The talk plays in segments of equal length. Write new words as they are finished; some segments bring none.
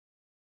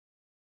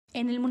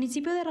En el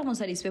municipio de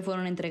Ramos Arizpe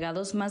fueron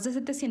entregados más de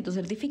 700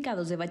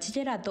 certificados de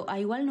bachillerato a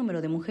igual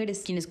número de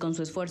mujeres, quienes con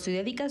su esfuerzo y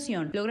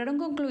dedicación lograron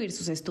concluir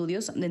sus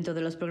estudios dentro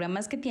de los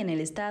programas que tiene el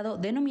Estado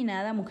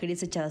denominada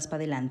Mujeres Echadas para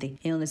Delante,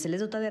 en donde se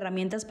les dota de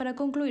herramientas para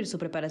concluir su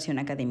preparación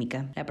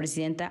académica. La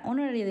presidenta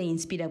honoraria de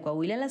Inspira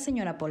Coahuila, la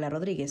señora Paula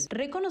Rodríguez,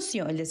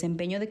 reconoció el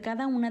desempeño de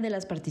cada una de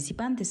las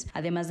participantes,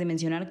 además de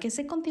mencionar que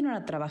se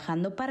continuará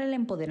trabajando para el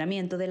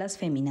empoderamiento de las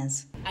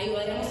féminas.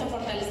 Ayudaremos a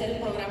fortalecer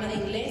el programa de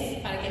inglés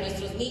para que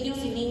nuestros niños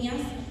y niñas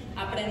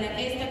aprendan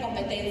esta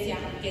competencia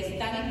que es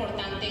tan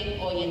importante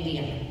hoy en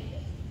día.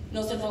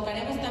 Nos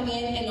enfocaremos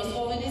también en los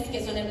jóvenes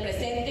que son el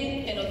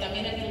presente, pero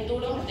también el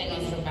futuro de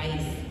nuestro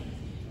país.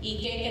 ¿Y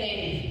qué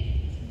creen?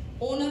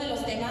 Uno de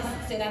los temas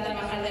será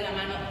trabajar de la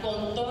mano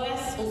con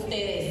todas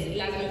ustedes,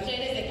 las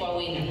mujeres de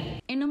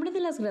Coahuila. En nombre de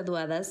las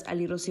graduadas,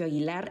 Ali Rocío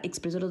Aguilar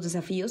expresó los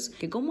desafíos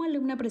que como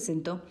alumna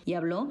presentó y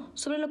habló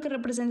sobre lo que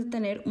representa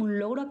tener un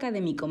logro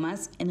académico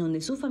más, en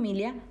donde su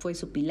familia fue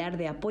su pilar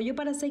de apoyo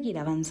para seguir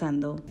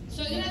avanzando.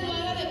 Soy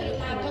graduada de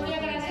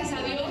preparatoria, gracias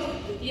a Dios,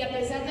 y a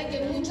pesar de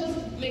que muchos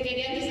me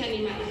querían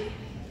desanimar.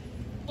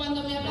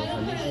 Cuando me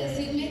hablaron para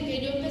decirme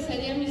que yo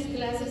empezaría mis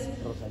clases,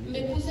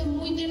 me puse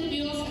muy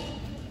nerviosa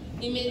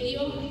y me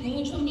dio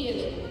mucho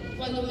miedo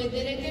cuando me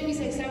enteré que mis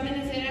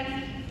exámenes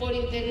eran por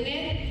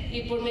internet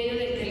y por medio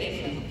del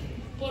teléfono.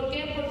 ¿Por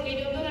qué?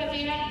 Porque yo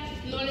todavía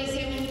no le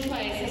sé mucho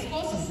a esas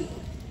cosas.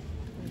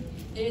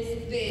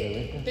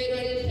 Pero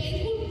el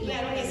Facebook,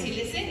 claro que sí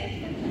le sé,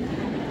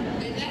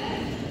 ¿verdad?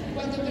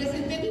 Cuando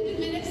presenté mi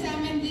primer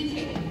examen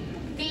dije,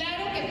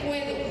 claro que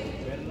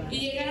puedo. Y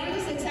llegaron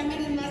los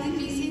exámenes más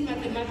difíciles,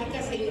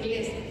 matemáticas e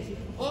inglés.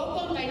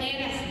 Oh,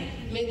 compañeras,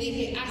 me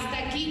dije,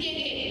 hasta aquí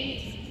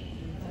llegué.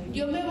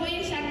 Yo me voy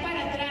a echar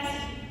para atrás,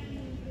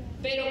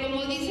 pero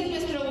como dice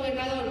nuestro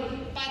gobernador,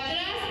 para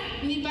atrás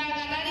ni para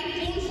agarrar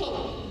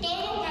impulso,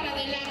 todo para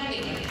adelante.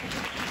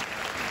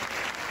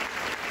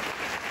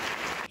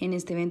 En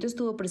este evento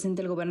estuvo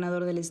presente el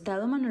gobernador del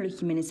estado, Manolo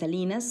Jiménez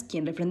Salinas,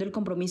 quien refrendó el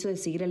compromiso de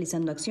seguir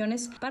realizando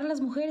acciones para las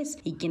mujeres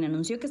y quien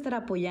anunció que estará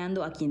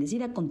apoyando a quien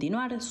decida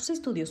continuar sus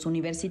estudios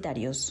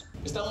universitarios.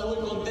 Estamos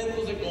muy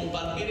contentos de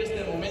compartir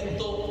este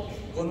momento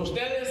con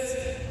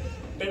ustedes,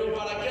 pero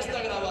para que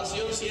esta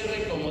grabación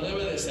cierre como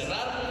debe de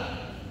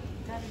cerrar,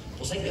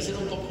 pues hay que hacer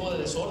un poco de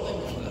desorden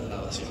con las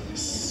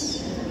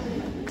grabaciones.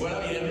 Fuera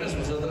viernes,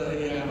 pues otra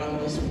día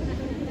agarramos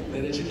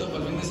derechito para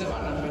el fin de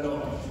semana,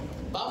 pero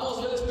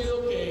vamos, yo les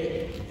pido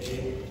que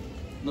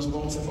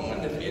se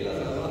pongan de pie las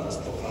graduadas,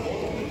 por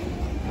favor.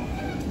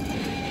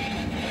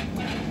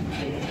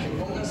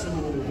 Que pongan su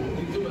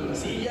título en la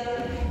silla.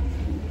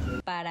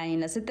 Para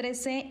Enlace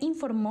 13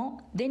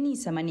 informó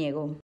Denisa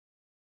Maniego.